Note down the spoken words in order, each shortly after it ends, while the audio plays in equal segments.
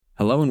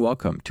Hello and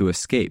welcome to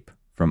Escape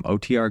from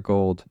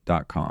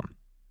OTRGold.com.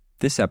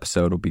 This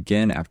episode will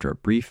begin after a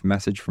brief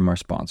message from our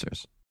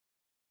sponsors.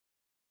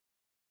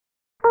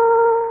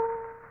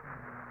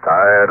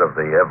 Tired of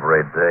the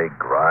everyday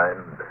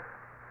grind?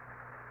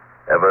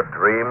 Ever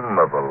dream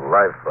of a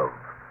life of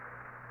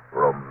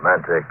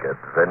romantic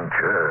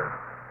adventure?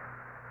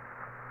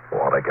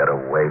 Want to get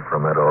away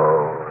from it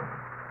all?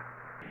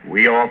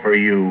 We offer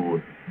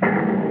you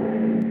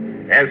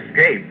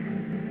Escape.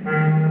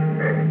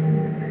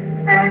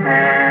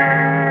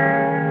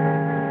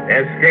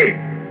 Escape,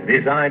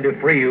 designed to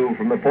free you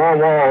from the four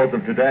walls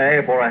of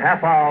today for a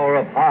half hour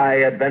of high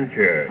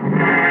adventure.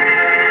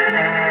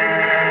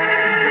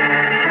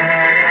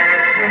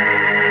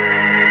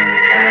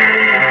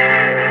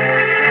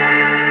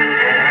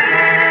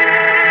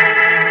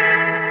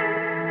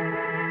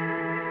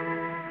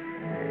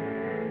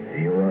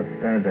 You are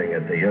standing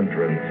at the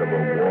entrance of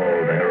a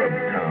walled Arab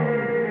town,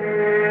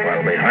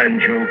 while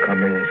behind you,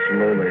 coming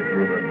slowly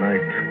through the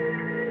night,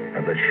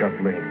 are the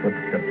shuffling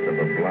footsteps of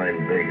a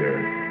blind beggar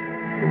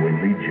who will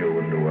lead you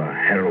into a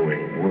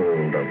harrowing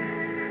world of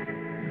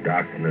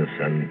darkness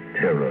and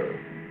terror.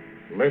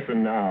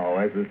 Listen now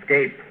as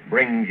Escape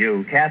brings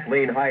you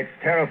Kathleen Height's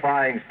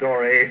terrifying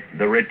story,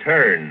 The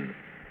Return.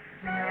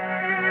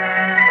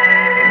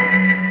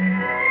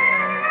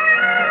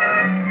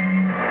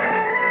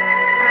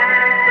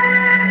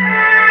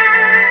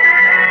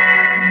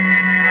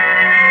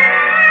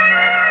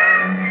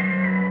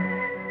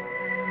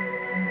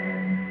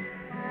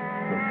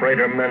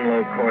 Freighter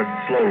Menlo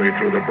coursed slowly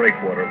through the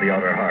breakwater of the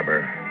outer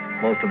harbor.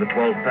 Most of the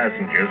 12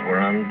 passengers were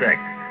on deck,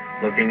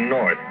 looking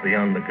north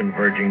beyond the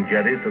converging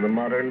jetties to the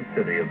modern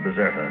city of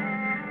Bizerta.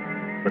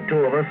 The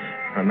two of us,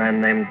 a man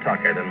named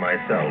Tuckett and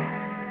myself,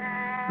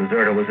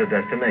 Bizerta was a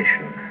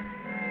destination.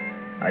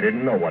 I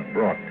didn't know what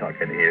brought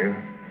Tuckett here.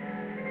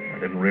 I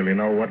didn't really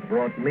know what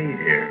brought me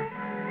here.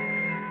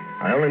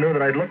 I only knew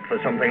that I'd looked for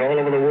something all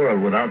over the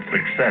world without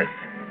success.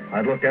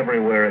 I'd looked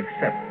everywhere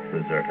except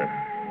Bizerta.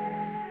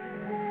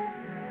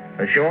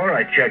 Ashore,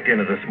 I checked in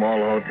at a small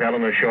hotel,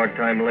 and a short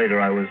time later,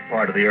 I was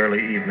part of the early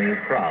evening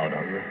crowd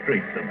on the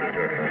streets of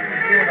Bizerta. All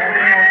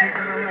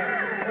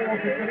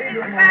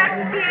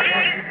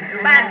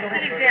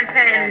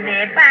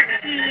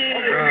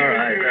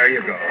right, there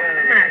you go.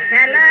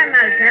 Hey,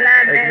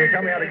 can you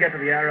tell me how to get to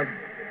the Arab?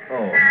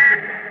 Oh,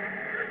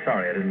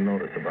 sorry, I didn't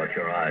notice about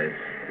your eyes.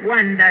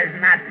 One does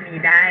not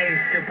need eyes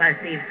to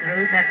perceive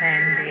truth,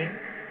 Effendi.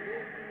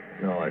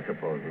 No, I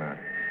suppose not.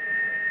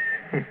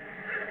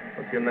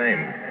 What's your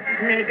name?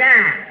 Nega.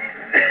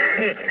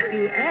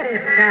 The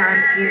Arab town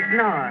is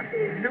north,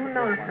 due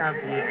north of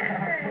here.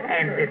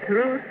 And the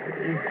truth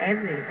is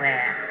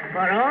everywhere,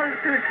 for all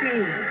to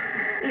see,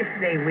 if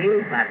they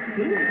will but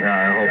see. Yeah,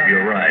 I hope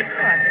you're right.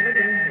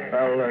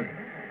 Well,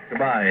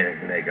 goodbye,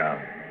 Nega.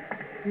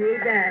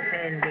 Nega,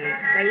 Effendi.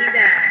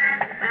 Saida.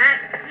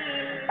 Baki.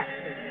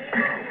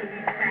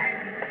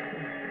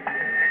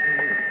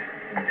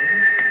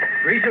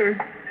 Reeser?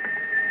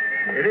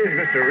 It is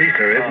Mr.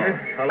 Reeser, isn't it?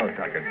 Hello,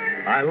 Tuckett.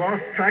 I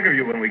lost track of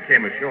you when we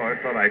came ashore.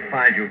 Thought I'd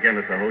find you again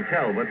at the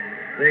hotel, but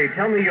they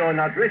tell me you're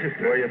not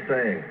registered. What are you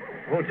saying?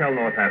 Hotel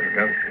North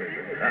Africa.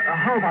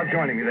 How about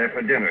joining me there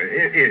for dinner,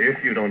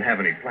 if you don't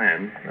have any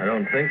plans? I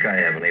don't think I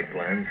have any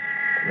plans.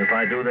 And if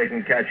I do, they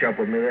can catch up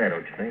with me there,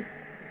 don't you think?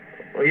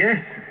 Well,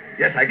 yes.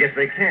 Yes, I guess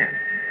they can.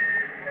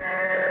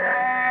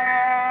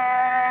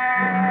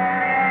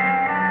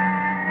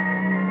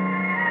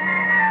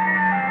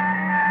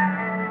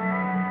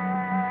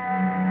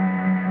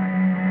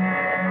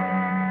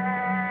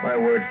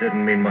 Words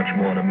didn't mean much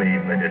more to me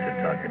than they did to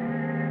Tuckett.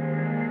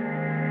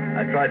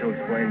 I tried to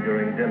explain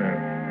during dinner.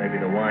 Maybe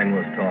the wine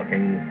was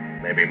talking,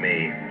 maybe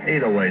me.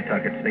 Either way,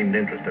 Tuckett seemed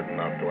interested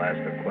enough to ask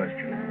a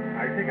question.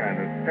 I think I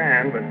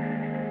understand, but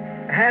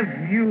have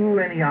you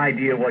any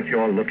idea what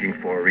you're looking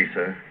for,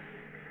 Reeser?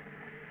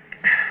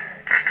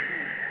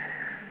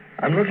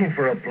 I'm looking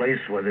for a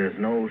place where there's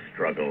no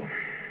struggle.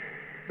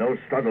 No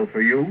struggle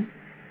for you,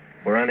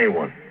 for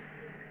anyone.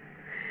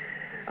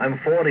 I'm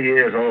 40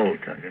 years old,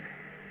 Tuckett.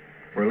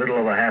 For a little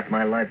over half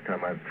my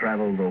lifetime, I've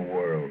traveled the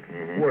world,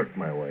 worked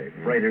my way,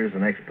 freighters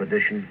and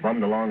expeditions,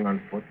 bummed along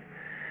on foot,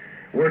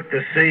 worked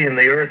the sea and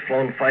the earth,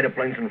 flown fighter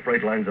planes and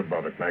freight lines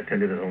above it. And I tell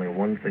you, there's only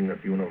one thing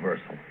that's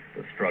universal,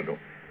 the struggle.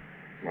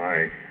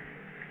 Why,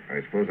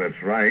 I suppose that's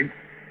right.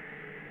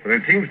 But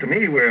it seems to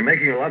me we're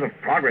making a lot of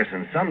progress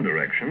in some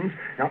directions.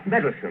 Now,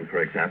 medicine, for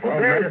example.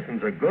 Well,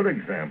 medicine's a good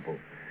example.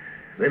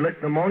 They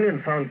licked pneumonia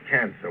and found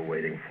cancer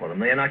waiting for them.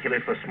 They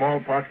inoculate for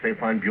smallpox, they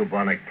find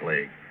bubonic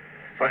plague.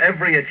 For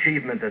every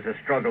achievement, there's a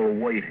struggle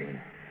waiting.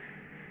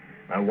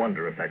 I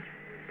wonder if that's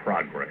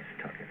progress,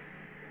 Tuckett.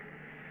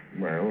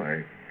 Well,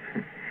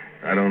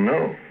 I don't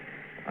know.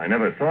 I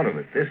never thought of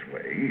it this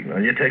way.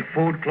 Well, you take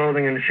food,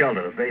 clothing, and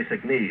shelter, the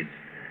basic needs.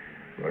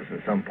 Of course,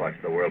 in some parts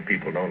of the world,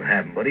 people don't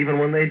have them. But even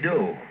when they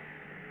do,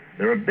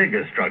 there are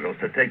bigger struggles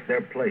to take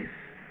their place.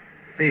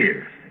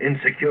 Fears,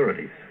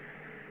 insecurities.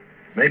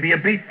 Maybe you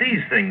beat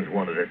these things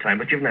one at a time,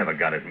 but you've never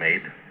got it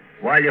made.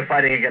 While you're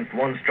fighting against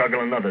one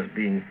struggle, another's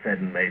being fed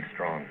and made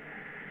strong.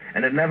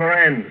 And it never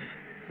ends.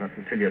 Not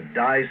until you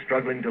die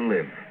struggling to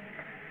live.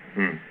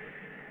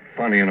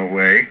 Funny in a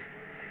way.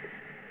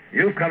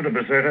 You've come to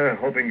Bizerta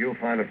hoping you'll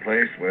find a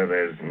place where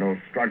there's no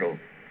struggle.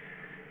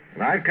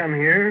 And I've come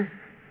here,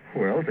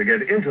 well, to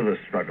get into the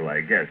struggle,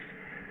 I guess.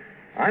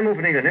 I'm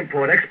opening an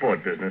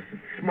import-export business.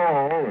 It's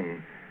small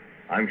and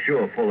I'm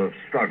sure full of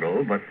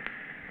struggle, but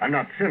I'm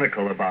not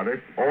cynical about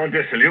it or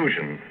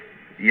disillusioned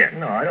yet.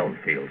 No, I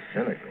don't feel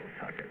cynical,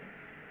 Tucker.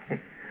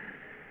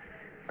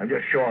 I'm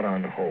just short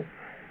on hope.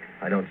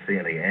 I don't see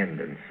any end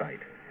in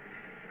sight.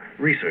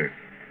 Reeser,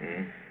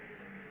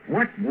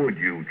 what would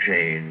you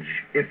change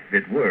if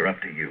it were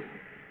up to you?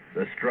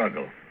 The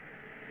struggle.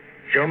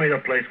 Show me the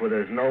place where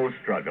there's no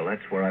struggle.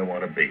 That's where I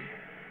want to be.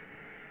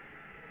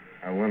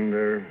 I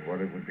wonder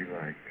what it would be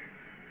like.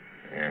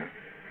 Yeah.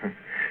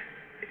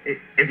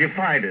 If you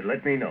find it,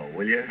 let me know,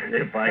 will you?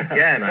 If I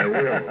can, I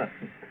will.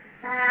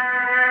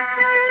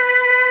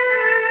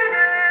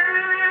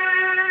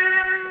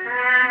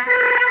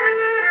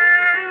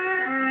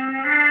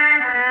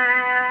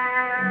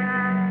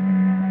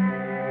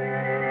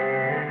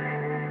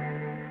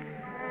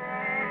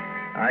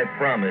 I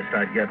promised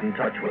I'd get in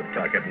touch with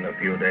Tuckett in a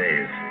few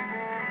days.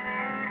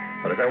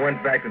 But as I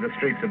went back to the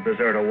streets of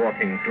Bizerta,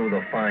 walking through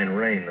the fine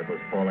rain that was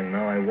falling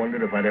now, I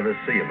wondered if I'd ever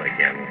see him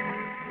again.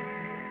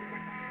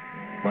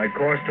 My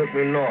course took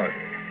me north,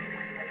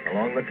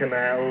 along the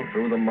canal,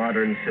 through the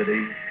modern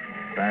city,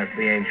 past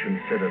the ancient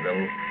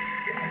citadel,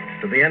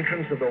 to the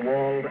entrance of the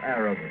walled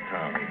Arab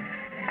town.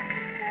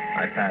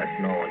 I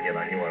passed no one, yet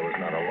I knew I was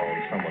not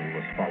alone. Someone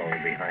was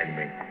following behind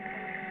me.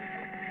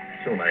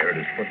 Soon I heard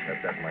his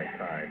footsteps at my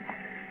side.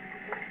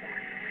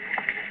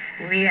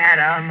 We are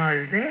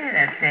almost there,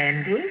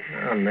 Effendi.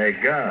 Oh,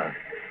 Nega.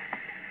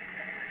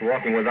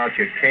 Walking without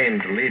your cane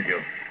to lead you.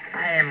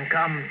 I am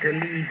come to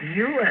lead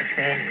you,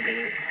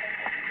 Effendi,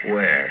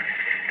 Where?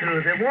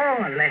 through the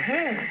wall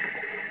ahead.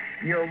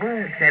 Your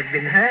words have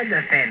been heard,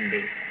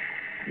 Effendi.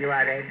 You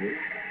are ready?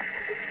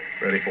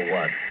 Ready for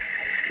what?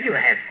 You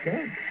have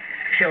said,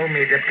 show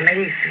me the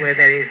place where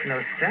there is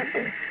no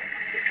struggle.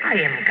 I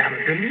am come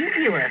to lead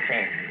you,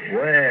 Effendi.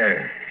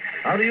 Where?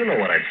 How do you know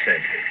what I've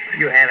said?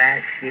 You have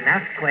asked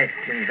enough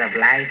questions of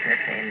life,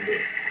 Effendi.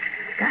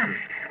 Come,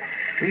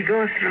 we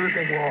go through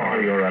the wall. Oh,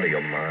 you're out of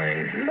your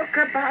mind. Look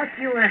about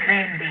you,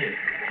 Effendi.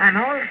 On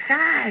all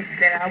sides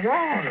there are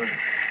walls.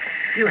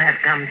 You have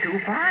come too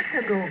far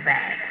to go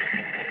back.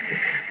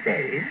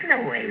 There is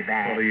no way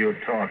back. What are you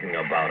talking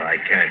about? I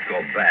can't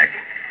go back.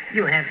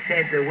 You have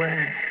said the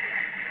word.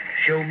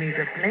 Show me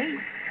the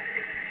place.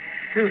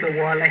 Through the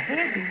wall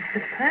ahead is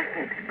the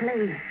perfect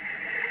place.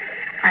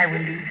 I will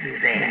lead you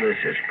there. This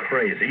is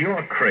crazy.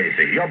 You're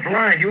crazy. You're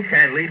blind. You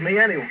can't lead me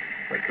anywhere.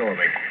 Let go of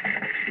me.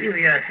 You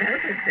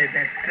yourself have said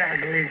that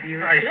struggle is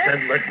useless. I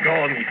said let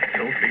go of me,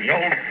 filthy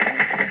old...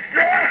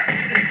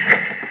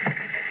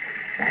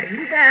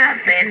 Saida,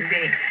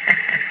 Effendi.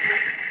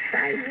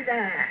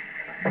 Saida.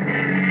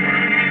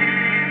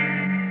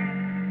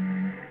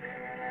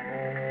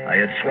 I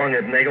had swung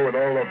at Nega with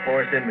all the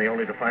force in me,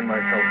 only to find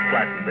myself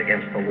flattened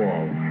against the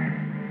wall.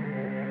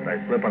 Did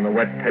I slip on the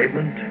wet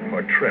pavement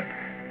or trip?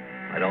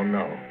 I don't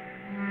know.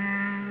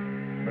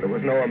 But it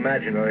was no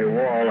imaginary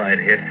wall I'd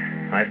hit.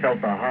 I felt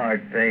the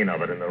hard pain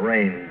of it in the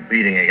rain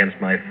beating against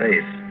my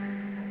face.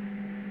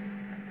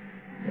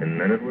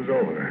 And then it was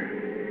over.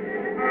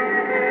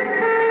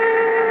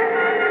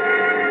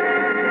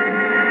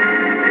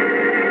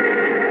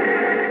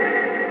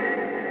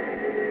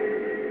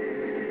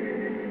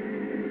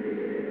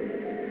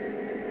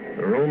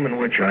 The room in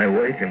which I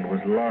awakened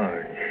was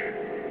large.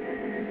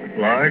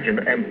 Large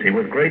and empty,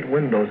 with great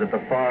windows at the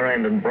far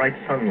end and bright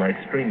sunlight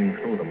streaming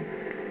through them.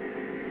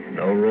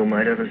 No room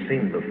I'd ever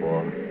seen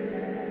before.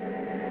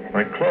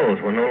 My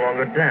clothes were no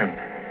longer damp,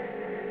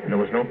 and there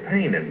was no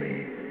pain in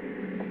me.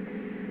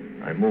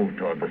 I moved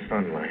toward the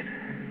sunlight.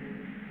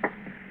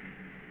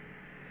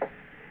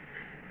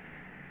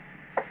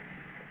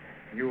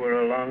 You were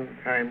a long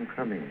time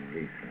coming,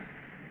 Lisa.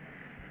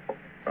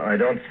 I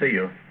don't see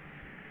you.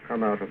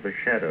 Come out of the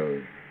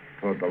shadows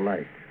toward the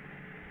light.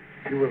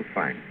 You will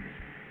find me.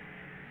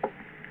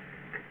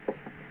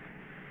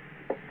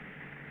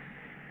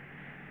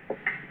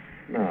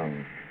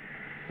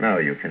 Now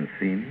you can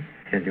see me,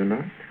 can you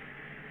not?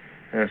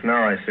 Yes,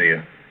 now I see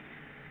you.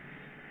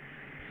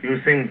 You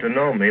seem to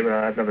know me, but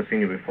I've never seen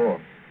you before.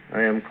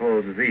 I am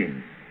called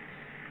Zine.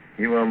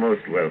 You are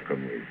most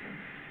welcome, Lisa.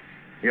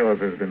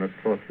 Yours has been a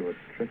tortuous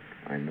trip,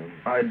 I know.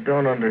 I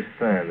don't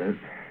understand it.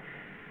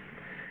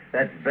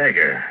 That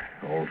beggar,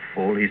 old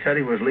fool, he said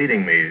he was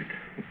leading me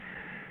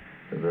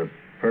to the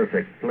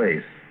perfect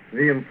place.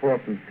 The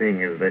important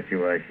thing is that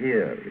you are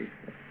here,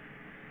 Lisa.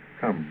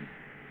 Come,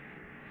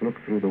 look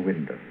through the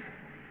window.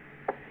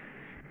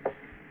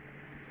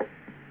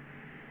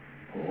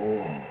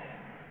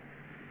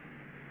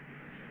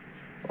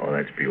 Oh,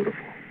 that's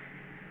beautiful.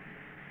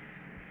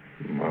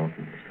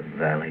 Mountains, the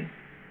valley,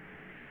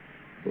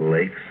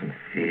 lakes and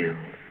fields.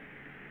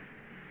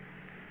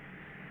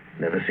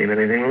 Never seen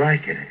anything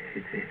like it.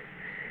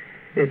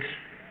 It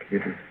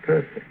is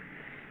perfect.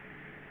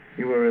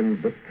 You are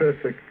in the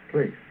perfect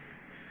place.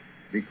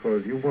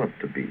 because you want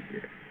to be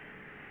here.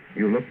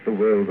 You looked the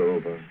world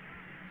over.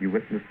 You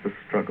witnessed the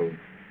struggle.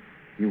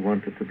 You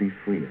wanted to be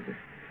free of it.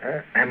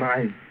 Am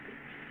I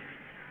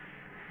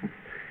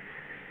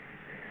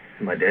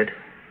dead?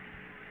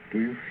 Do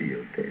you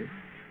feel dead?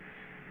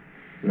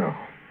 No.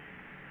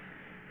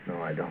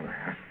 No, I don't.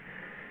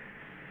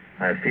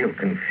 I feel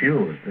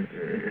confused.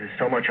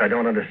 So much I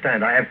don't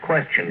understand. I have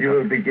questions. You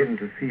will begin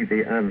to see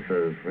the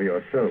answers for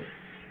yourself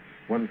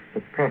once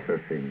the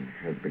processing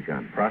has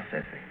begun.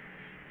 Processing?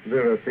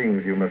 There are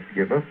things you must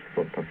give up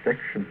for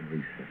perfection,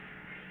 Lisa.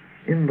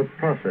 In the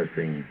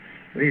processing,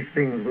 these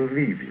things will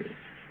leave you.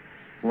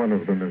 One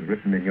of them is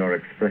written in your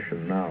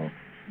expression now,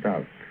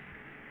 doubt.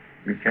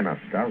 You cannot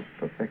doubt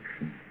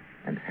perfection,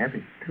 and have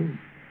it too.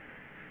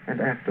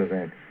 And after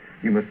that,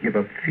 you must give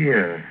up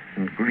fear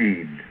and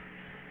greed.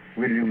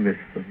 Will you miss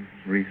them,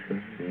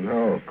 Risa?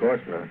 No, of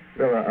course not.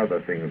 There are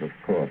other things, of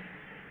course.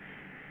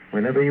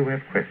 Whenever you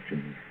have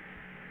questions,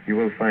 you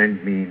will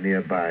find me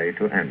nearby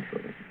to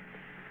answer them.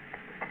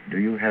 Do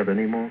you have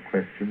any more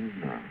questions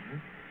now?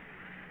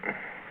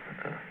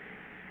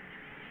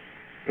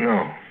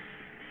 No.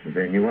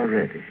 Then you are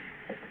ready.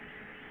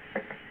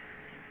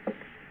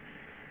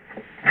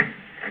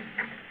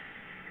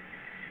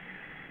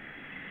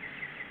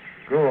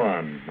 Go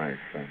on, my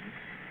son.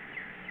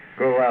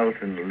 Go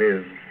out and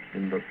live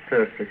in the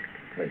perfect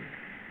place.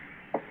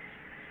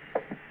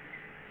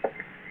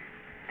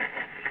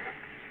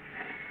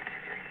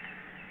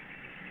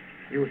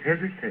 You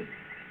hesitate.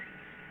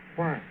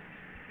 Why?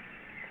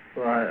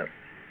 Well,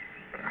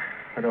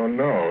 I don't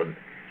know.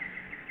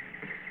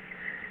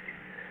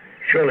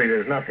 Surely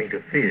there's nothing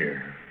to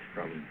fear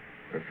from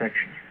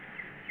perfection.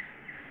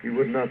 You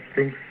would not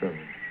think so,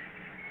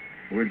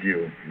 would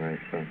you, my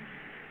son?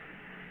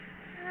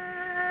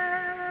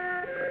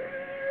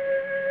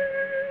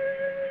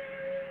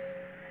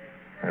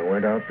 I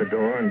went out the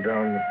door and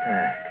down the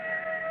path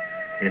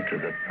into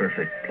the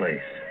perfect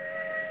place.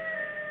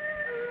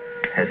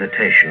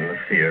 Hesitation and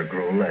fear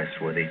grew less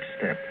with each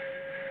step.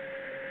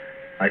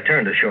 I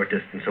turned a short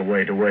distance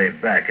away to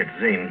wave back at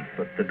Zine,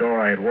 but the door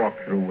I had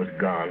walked through was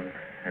gone,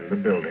 and the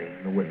building,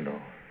 the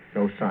window,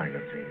 no sign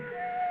of Zine.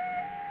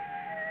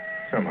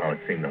 Somehow it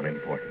seemed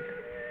unimportant.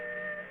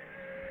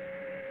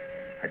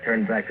 I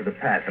turned back to the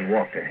path and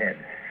walked ahead.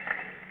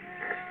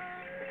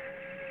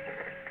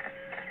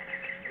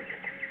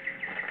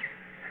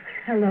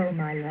 Hello,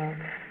 my love.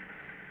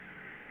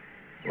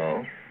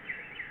 Hello?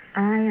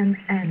 I am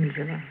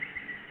Angela.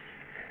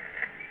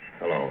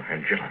 Hello,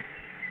 Angela.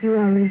 You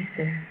are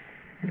Risa,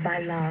 my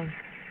love.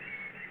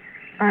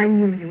 I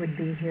knew you would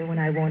be here when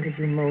I wanted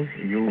you most.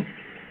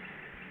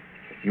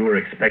 You were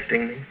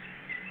expecting me?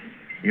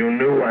 You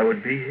knew I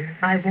would be here?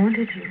 I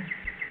wanted you.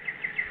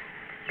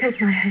 Take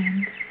my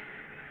hand.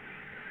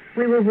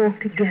 We will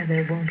walk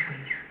together, won't we?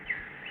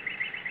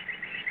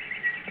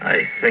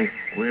 I think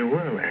we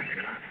will,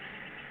 Angela.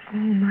 Oh,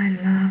 my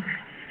love.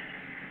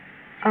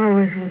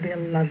 Ours will be a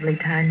lovely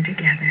time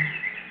together.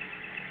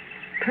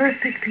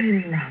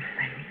 Perfectly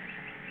lovely.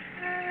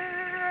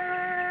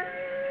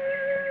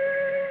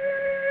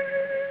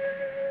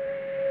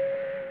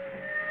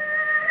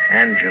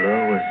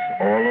 Angela was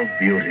all of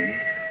beauty,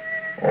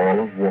 all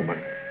of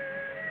woman,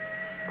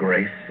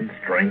 grace and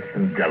strength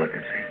and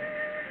delicacy.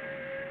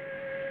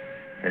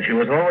 And she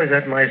was always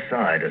at my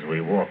side as we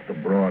walked the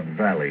broad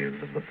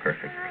valleys of the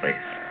perfect place.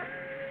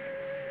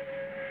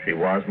 She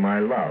was my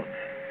love,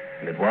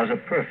 and it was a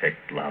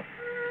perfect love.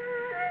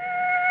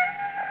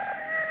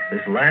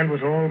 This land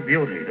was all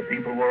beauty. The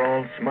people were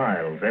all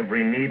smiles.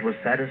 Every need was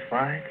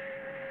satisfied.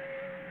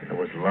 And there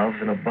was love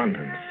in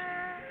abundance,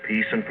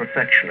 peace and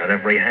perfection at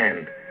every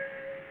hand.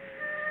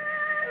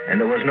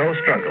 And there was no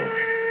struggle.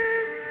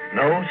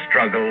 No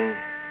struggle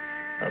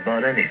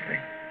about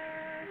anything.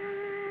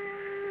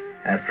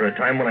 After a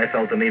time when I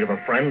felt the need of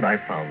a friend, I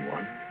found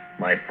one.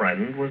 My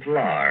friend was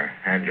Lar,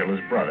 Angela's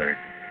brother.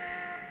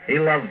 He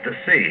loved the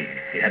sea.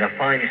 He had a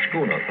fine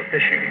schooner for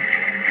fishing.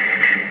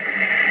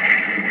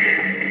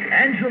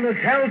 Angela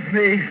tells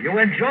me you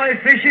enjoy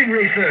fishing,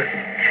 Risa.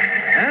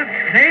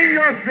 Name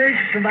your fish,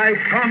 and I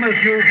promise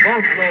you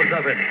boatloads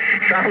of it.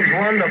 Sounds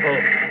wonderful.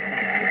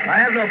 I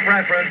have no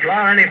preference.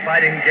 Lar, any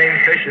fighting game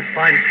fish is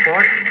fine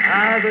sport.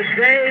 The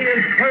day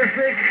is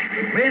perfect.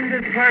 The wind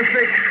is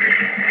perfect.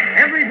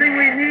 Everything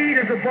we need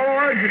is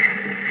aboard.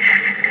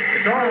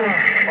 It's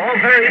all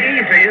very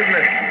easy, isn't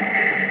it?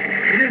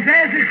 It is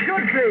as it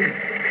should be.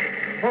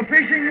 For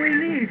fishing we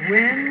need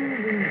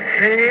wind and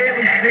sail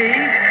and sea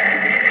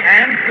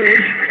and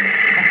fish.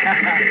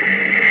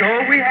 So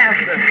we have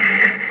them.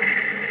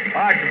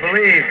 Hard to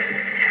believe.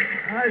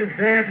 I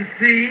desire to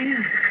see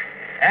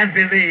and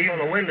believe. Oh,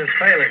 the wind is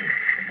failing.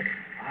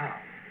 Wow.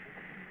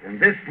 Then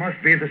this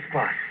must be the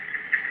spot.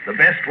 The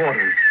best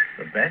waters.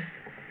 The best?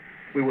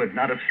 We would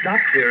not have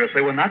stopped here if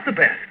they were not the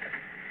best.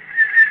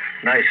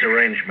 Nice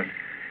arrangement.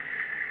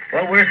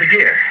 Well, where's the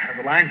gear?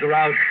 The lines are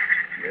out.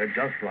 They're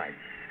just right.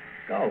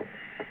 Go.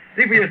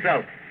 See for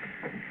yourself.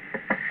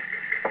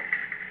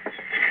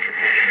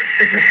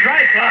 It's a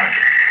strike, Lar.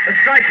 A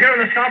strike here on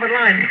the starboard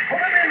line. Pull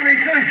him in,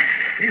 Risa.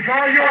 He's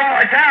all yours. Oh,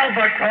 it's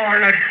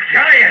Albacore, a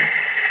giant.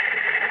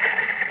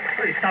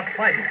 Please stop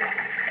fighting.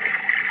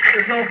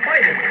 There's no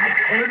fighting.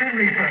 Pull it in,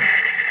 Reaper.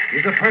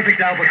 He's a perfect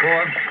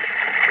albacore.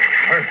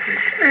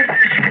 Perfect.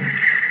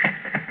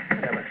 I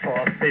never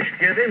saw a fish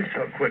give in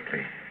so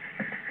quickly.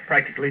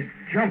 Practically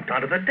jumped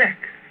onto the deck.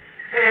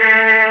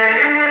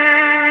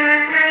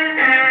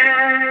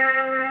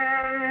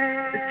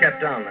 It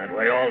kept on that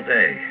way all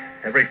day.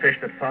 Every fish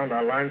that found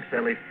our lines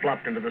fairly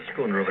flopped into the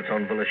schooner of its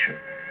own volition.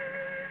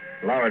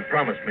 Laura had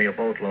promised me a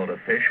boatload of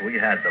fish. We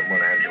had them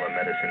when Angela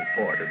met us in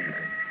port at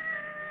evening.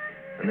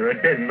 And there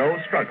had been no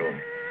struggle,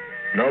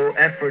 no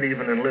effort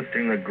even in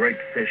lifting the great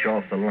fish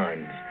off the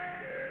lines.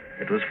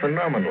 It was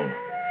phenomenal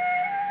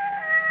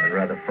and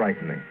rather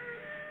frightening.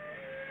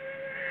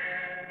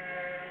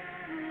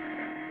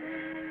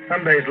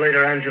 Some days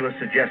later, Angela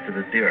suggested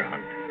a deer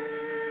hunt.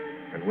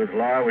 And with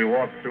Laura, we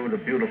walked through the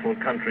beautiful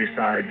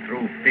countryside,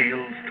 through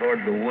fields,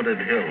 toward the wooded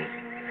hills.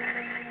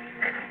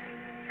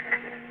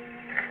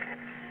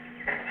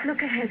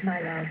 Look ahead,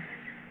 my love.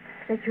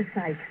 Set your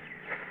sight.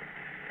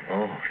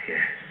 Oh, yes.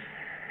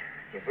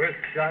 The first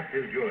shot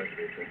is yours,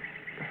 Lisa.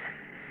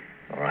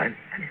 All right.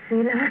 You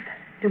see, love?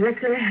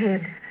 Directly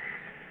ahead.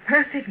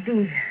 Perfect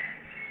deer.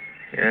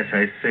 Yes,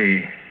 I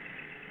see.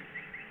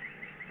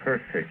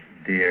 Perfect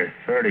deer.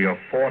 30 or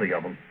 40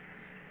 of them.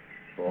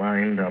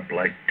 Lined up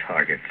like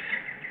targets.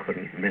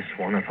 Couldn't miss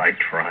one if I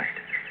tried.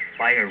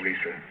 Fire,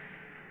 Risa.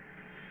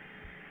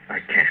 I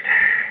can't.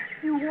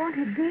 You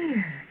wanted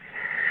deer.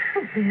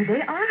 Oh, there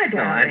they are, No,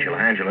 darling.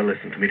 Angela,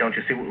 listen to me. Don't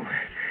you see?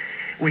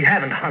 We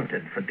haven't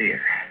hunted for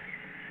deer.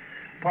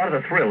 Part of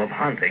the thrill of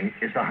hunting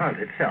is the hunt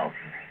itself.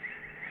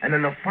 And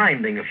then the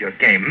finding of your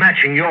game,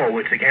 matching your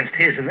wits against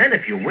his. And then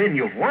if you win,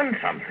 you've won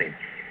something.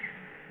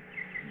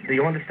 Do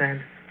you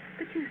understand?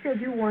 But you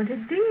said you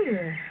wanted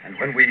deer. And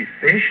when we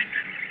fished,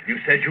 you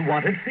said you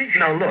wanted fish.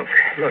 Now, look.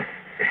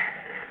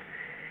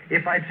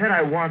 If I'd said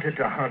I wanted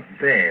to hunt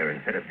bear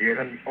instead of deer,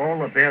 then all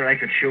the bear I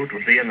could shoot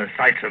would be in the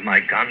sights of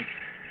my gun.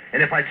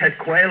 And if I'd said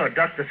quail or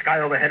duck, the sky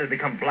overhead had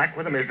become black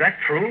with them. Is that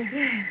true?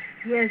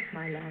 Yes,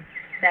 my love.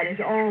 That is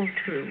all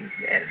true.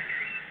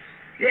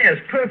 Yes,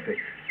 perfect.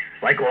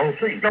 Like all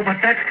things. No, but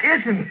that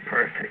isn't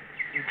perfect.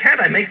 Can't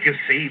I make you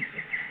see?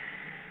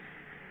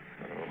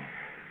 Oh.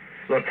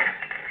 Look,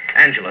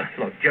 Angela,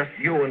 just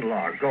you and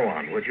Laura. Go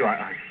on, would you?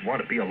 I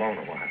want to be alone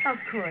a while. Of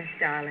course,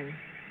 darling.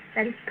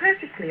 That is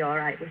perfectly all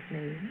right with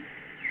me.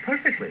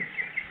 Perfectly.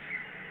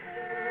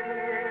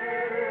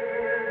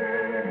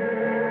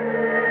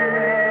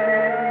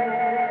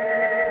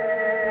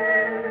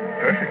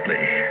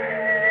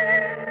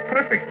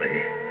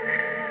 Perfectly.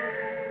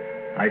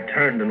 I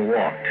turned and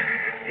walked,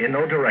 in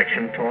no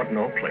direction, toward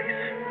no place.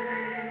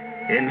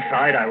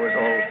 Inside, I was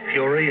all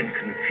fury and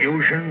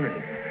confusion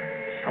and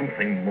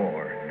something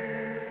more.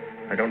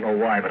 I don't know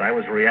why, but I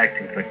was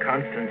reacting to the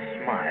constant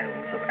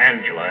smiles of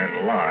Angela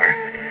and Lar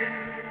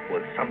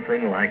with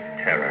something like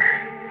terror.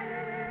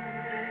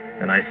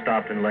 Then I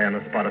stopped and lay on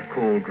a spot of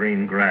cool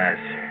green grass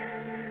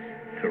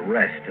to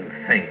rest and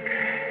think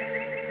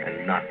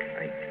and not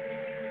think.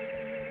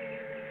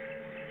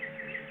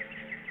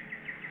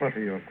 What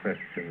are your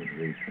questions,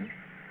 Lisa?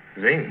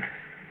 Zane,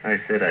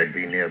 I said I'd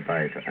be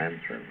nearby to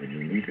answer when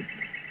you needed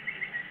me.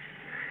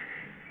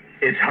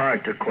 it's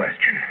hard to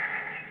question.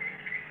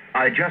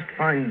 I just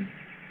find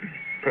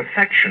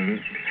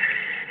perfection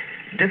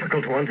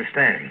difficult to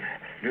understand.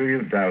 Do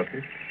you doubt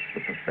it,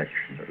 the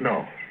perfection?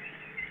 No,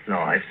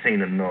 I've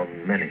seen and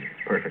known many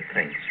perfect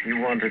things. You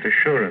wanted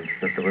assurance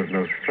that there was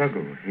no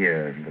struggle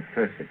here in the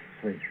perfect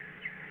place.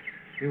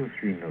 You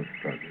see no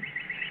struggle,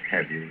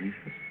 have you,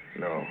 Lisa?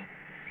 No,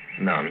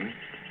 none.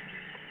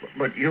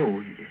 But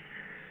you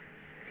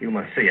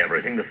must see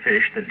everything. The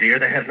fish, the deer,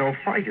 they have no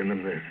fight in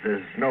them.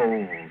 There's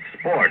no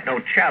sport, no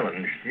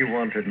challenge. You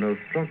wanted no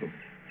struggle.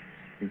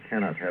 You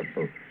cannot have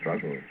both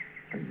struggle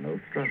and no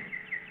struggle.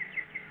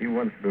 You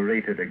once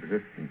berated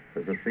existence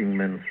as a thing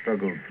men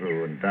struggled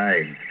through and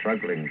died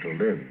struggling to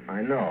live.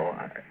 I know.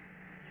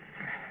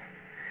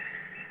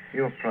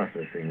 Your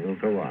processing will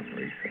go on,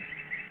 Lisa.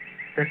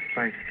 Step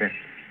by step,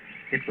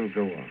 it will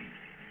go on.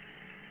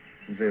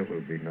 There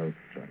will be no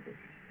struggle.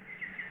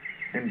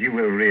 And you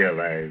will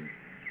realize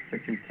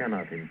that you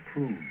cannot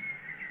improve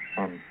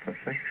on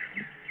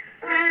perfection.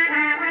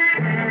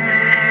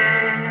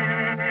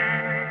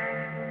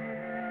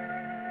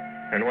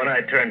 And when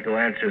I turned to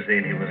answer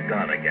Zine, he was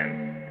gone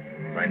again.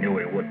 I knew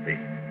he would be.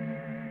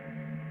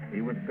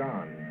 He was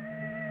gone.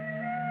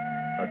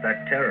 But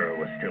that terror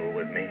was still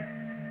with me.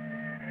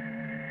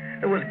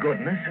 There was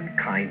goodness and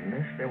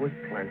kindness. There was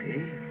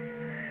plenty.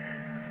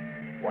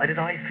 Why did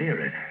I fear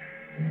it?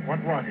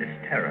 What was its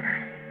terror?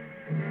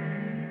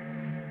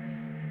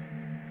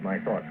 My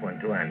thoughts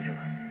went to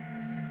Angela.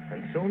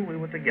 And soon we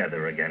were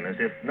together again, as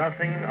if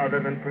nothing other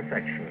than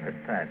perfection had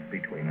passed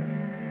between us.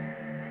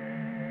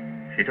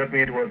 She took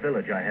me into a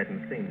village I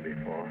hadn't seen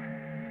before.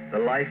 The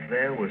life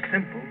there was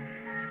simple,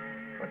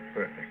 but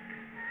perfect.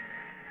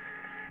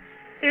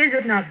 Is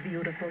it not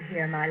beautiful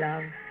here, my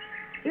love?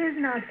 Is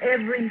not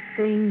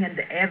everything and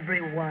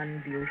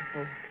everyone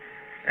beautiful?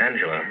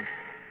 Angela,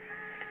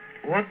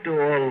 What do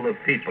all the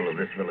people of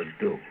this village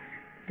do?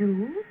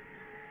 Do?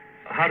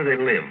 How do they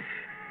live?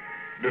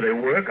 Do they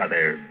work? Are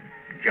there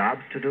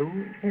jobs to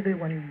do?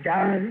 Everyone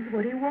does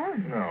what he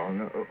wants.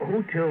 No.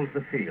 Who tills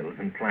the fields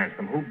and plants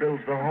them? Who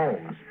builds the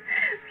homes?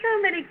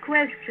 So many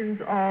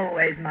questions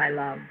always, my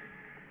love.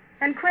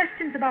 And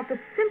questions about the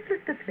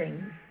simplest of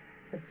things.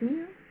 The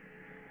field.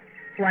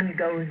 One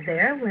goes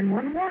there when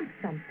one wants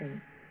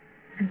something.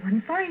 And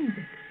one finds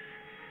it.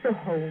 The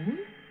homes.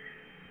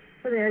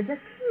 Well, they're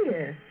just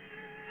here.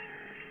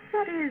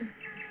 What is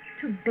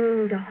to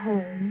build a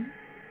home?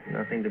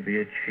 Nothing to be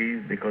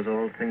achieved because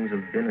all things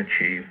have been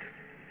achieved.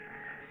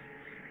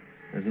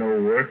 There's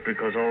no work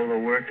because all the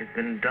work has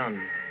been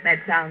done. That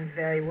sounds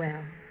very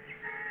well.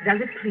 Does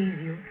it please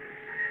you?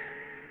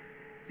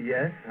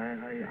 Yes,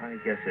 I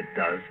guess it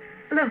does.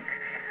 Look,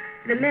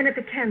 the men at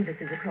the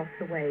canvases across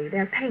the way.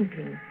 They're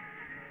painting.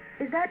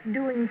 Is that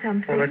doing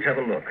something? Well, let's have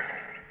a look.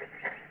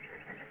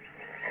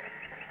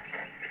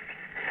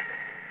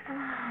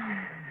 Oh,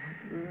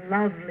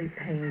 lovely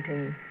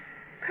painting.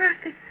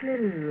 Perfectly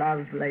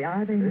lovely,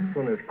 are they This not?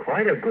 one is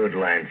quite a good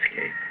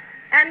landscape.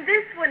 And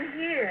this one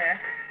here.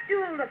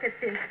 Do look at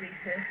this,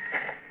 Lisa.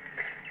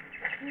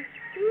 You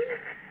see?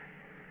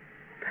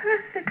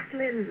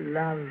 Perfectly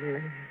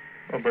lovely.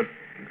 Oh, but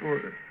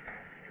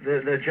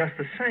they're just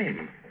the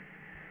same.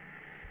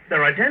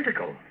 They're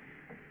identical.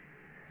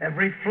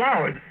 Every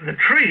flower, the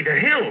tree, the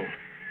hill.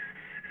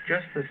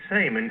 Just the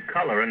same in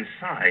color and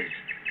size.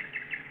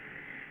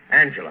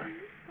 Angela,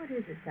 What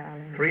is it,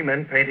 darling? 3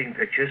 men painting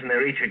pictures, and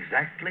they're each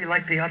exactly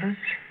like the others?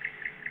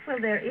 Well,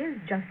 there is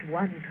just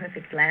one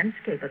perfect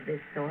landscape of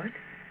this sort.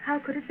 How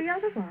could it be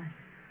otherwise?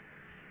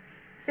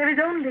 There is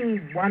only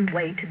one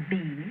way to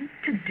be,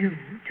 to do,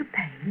 to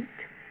paint.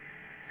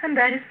 And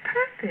that is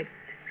perfect.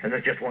 And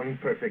there's just one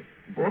perfect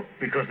book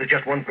because there's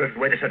just one perfect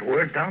way to set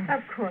words down?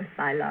 Of course,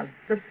 my love,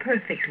 the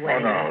perfect way.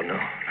 Oh, no.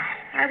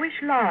 I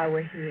wish Laura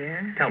were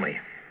here. Tell me,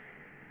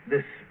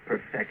 this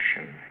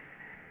perfection,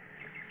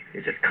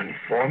 is it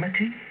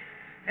conformity?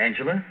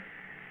 Angela,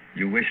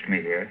 you wished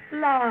me here.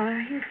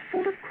 Laura, he's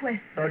full of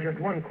questions. Oh, just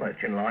one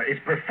question, Laura. Is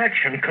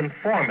perfection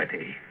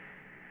conformity?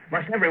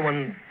 Must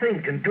everyone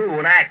think and do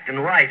and act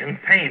and write and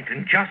paint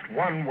in just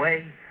one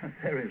way?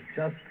 There is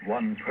just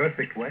one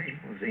perfect way.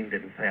 Well, Zine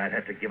didn't say I'd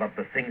have to give up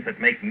the things that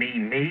make me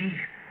me,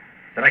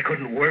 that I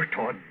couldn't work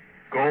toward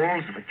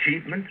goals of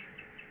achievement,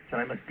 that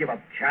I must give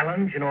up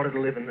challenge in order to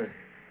live in the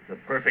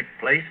perfect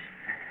place.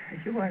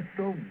 You are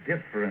so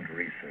different,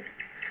 Risa.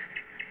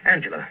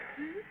 Angela,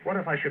 what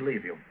if I should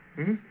leave you?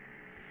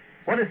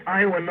 What if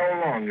I were no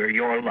longer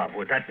your love?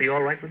 Would that be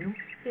all right with you?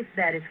 If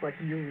that is what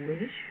you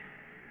wish.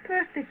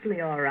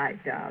 Perfectly all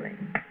right,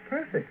 darling.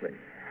 Perfectly.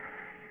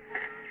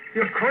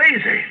 You're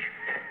crazy.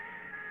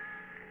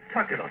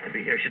 Tuckett ought to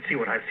be here. Should see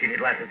what I've seen.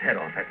 He'd laugh his head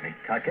off at me.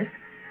 Tuckett?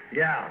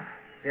 Yeah,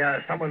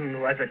 someone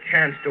who has a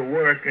chance to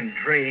work and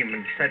dream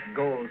and set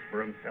goals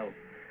for himself.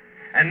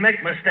 And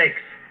make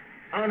mistakes.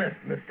 Honest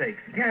mistakes.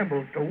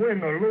 Gambles to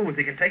win or lose.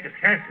 He can take his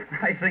chances.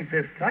 I think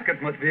this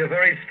Tuckett must be a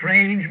very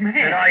strange man.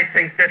 And I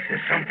think this is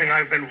something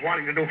I've been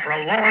wanting to do for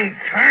a long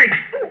time.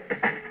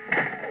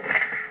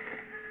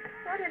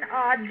 What an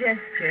odd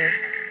gesture.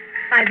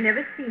 I've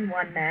never seen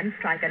one man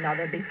strike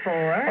another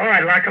before. All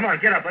right, Lark, come on.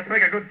 Get up. Let's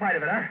make a good fight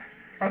of it, huh?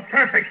 A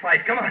perfect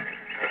fight. Come on.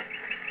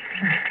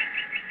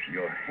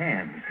 Your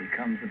hand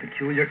becomes a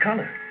peculiar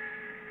color.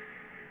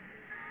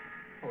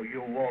 Oh,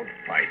 you won't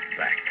fight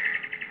back.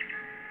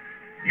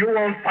 You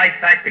won't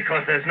fight back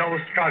because there's no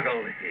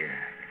struggle here.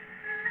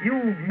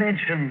 You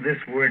mention this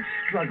word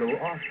struggle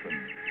often.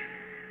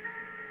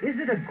 Is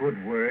it a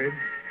good word,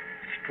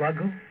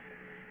 struggle?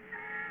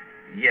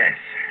 Yes.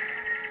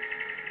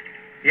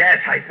 Yes,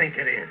 I think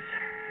it is.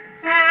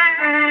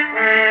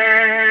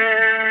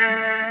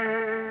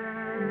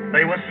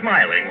 They were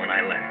smiling when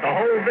I left, the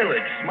whole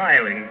village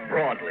smiling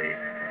broadly,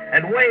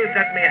 and waved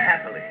at me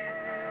happily.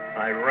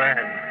 I ran,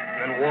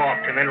 and then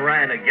walked, and then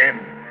ran again.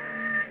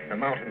 The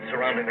mountains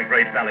surrounding the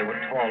great valley were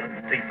tall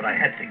and steep, but I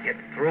had to get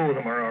through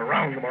them or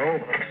around them or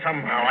over them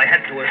somehow. I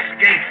had to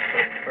escape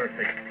the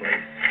perfect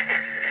place.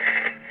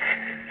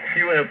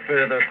 You have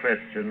further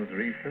questions,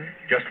 Risa?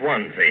 Just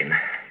one, Zane.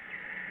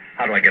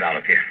 How do I get out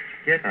of here?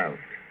 Get out.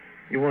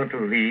 You want to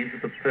leave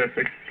the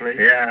perfect place?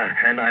 Yeah,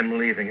 and I'm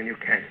leaving, and you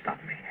can't stop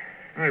me.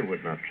 I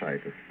would not try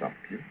to stop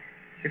you.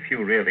 If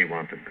you really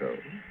want to go,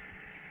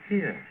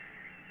 here,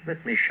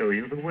 let me show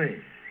you the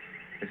way.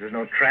 This is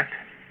no trap?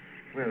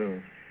 Well,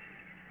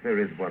 there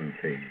is one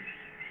thing.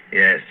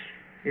 Yes.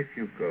 If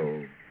you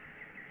go,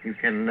 you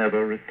can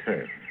never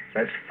return.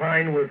 That's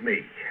fine with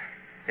me.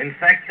 In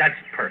fact, that's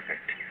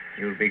perfect.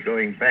 You'll be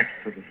going back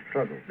to the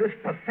struggle. This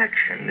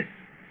perfection,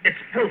 it's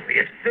filthy,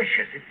 it's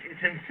vicious,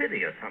 it's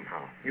insidious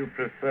somehow. You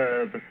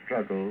prefer the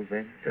struggle,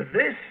 then? To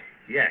this?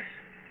 Yes.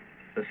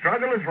 The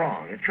struggle is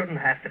wrong. It shouldn't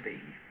have to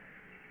be.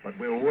 But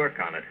we'll work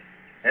on it.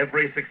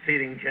 Every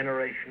succeeding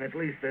generation, at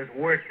least there's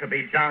work to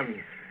be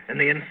done, and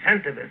the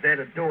incentive is there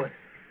to do it.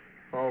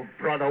 Oh,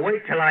 brother,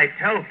 wait till I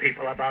tell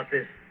people about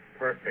this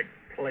perfect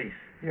place.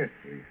 Yes,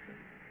 Lisa.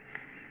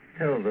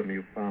 Tell them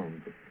you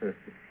found the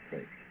perfect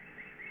place.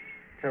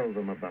 Tell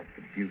them about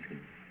the beauty,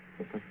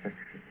 the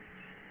perfection,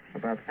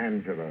 about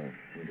Angela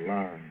and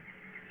Lars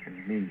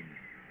and me.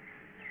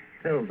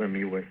 Tell them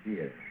you were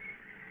here.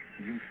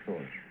 You saw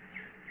it.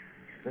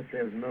 That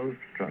there's no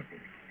struggle.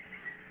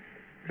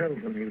 Tell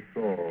them you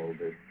saw all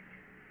this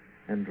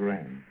and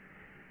ran.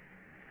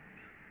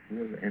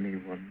 Will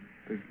anyone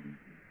believe you?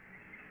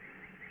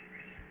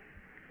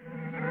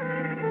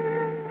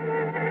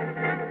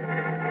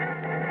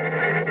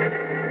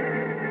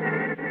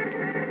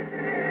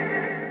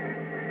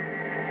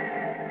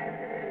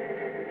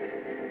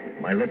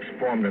 My lips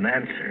formed an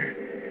answer,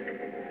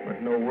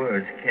 but no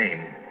words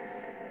came.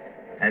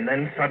 And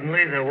then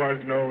suddenly there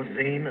was no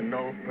scene and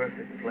no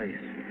perfect place.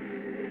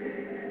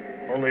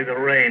 Only the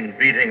rain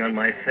beating on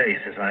my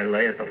face as I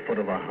lay at the foot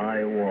of a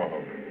high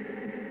wall,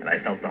 and I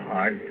felt the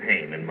hard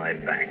pain in my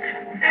back.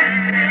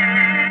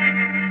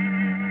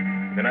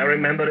 Then I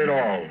remembered it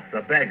all,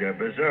 the beggar,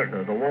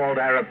 Bizerta, the walled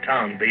Arab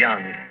town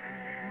beyond.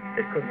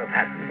 It couldn't have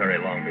happened very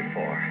long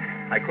before.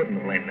 I couldn't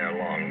have lain there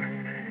long.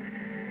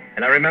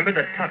 And I remembered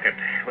that Tuckett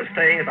was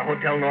staying at the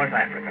Hotel North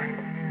Africa,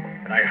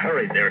 and I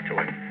hurried there to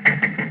him.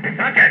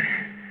 Tuckett!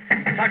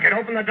 Tuckett,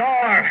 open the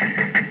door!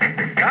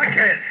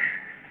 Tuckett!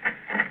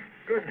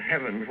 Good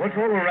heavens, what's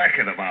all the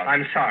racket about?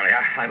 I'm sorry.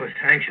 I was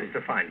anxious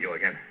to find you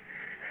again.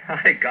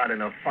 I got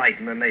in a fight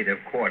in the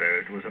native quarter.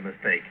 It was a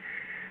mistake.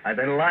 I've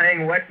been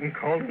lying wet and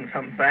cold in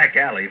some back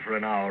alley for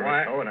an hour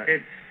or so, and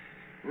It's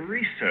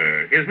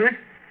Reeser, isn't it?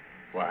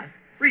 What?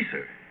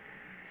 Reeser.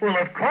 Well,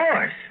 of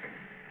course.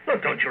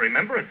 Look, don't you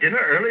remember a dinner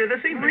earlier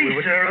this evening?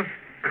 Reeser, of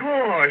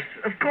course,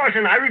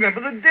 and I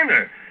remember the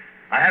dinner.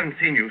 I haven't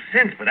seen you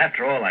since, but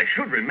after all, I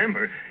should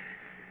remember.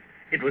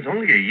 It was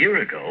only a year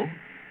ago.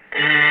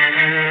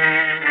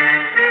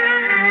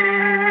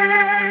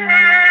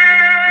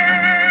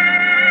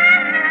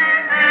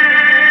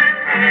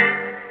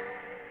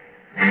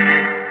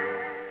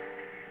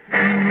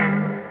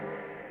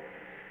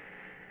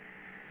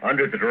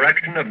 Under the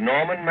direction of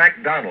Norman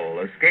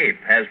MacDonald, Escape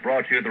has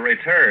brought you The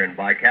Return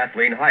by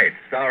Kathleen Heights,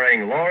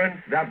 starring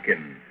Lawrence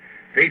Dobkin.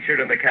 Featured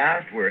in the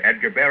cast were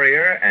Edgar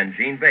Barrier and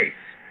Gene Bates,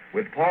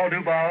 with Paul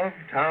Dubov,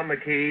 Tom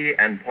McKee,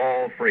 and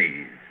Paul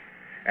Frees.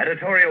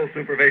 Editorial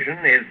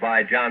supervision is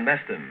by John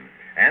Meston,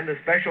 and the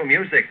special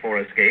music for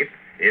Escape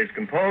is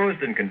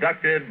composed and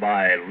conducted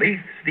by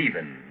Leith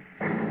Stevens.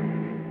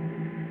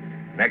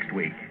 Next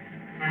week.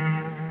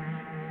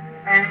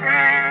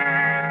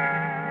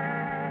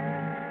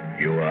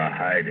 You are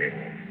hiding,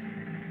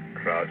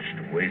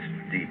 crouched waist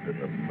deep in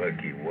the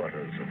murky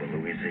waters of a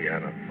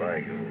Louisiana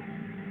bayou,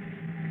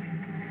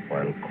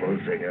 while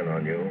closing in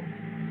on you,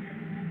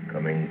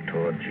 coming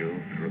towards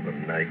you through the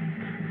night,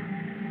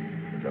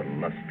 is a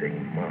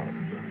lusting mob,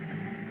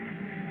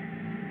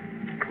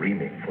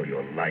 screaming for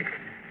your life.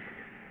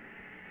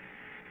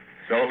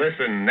 So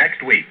listen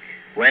next week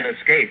when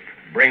Escape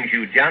brings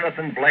you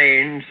Jonathan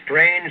Blaine's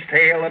strange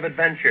tale of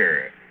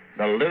adventure,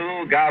 The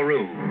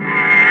Loup-Garou.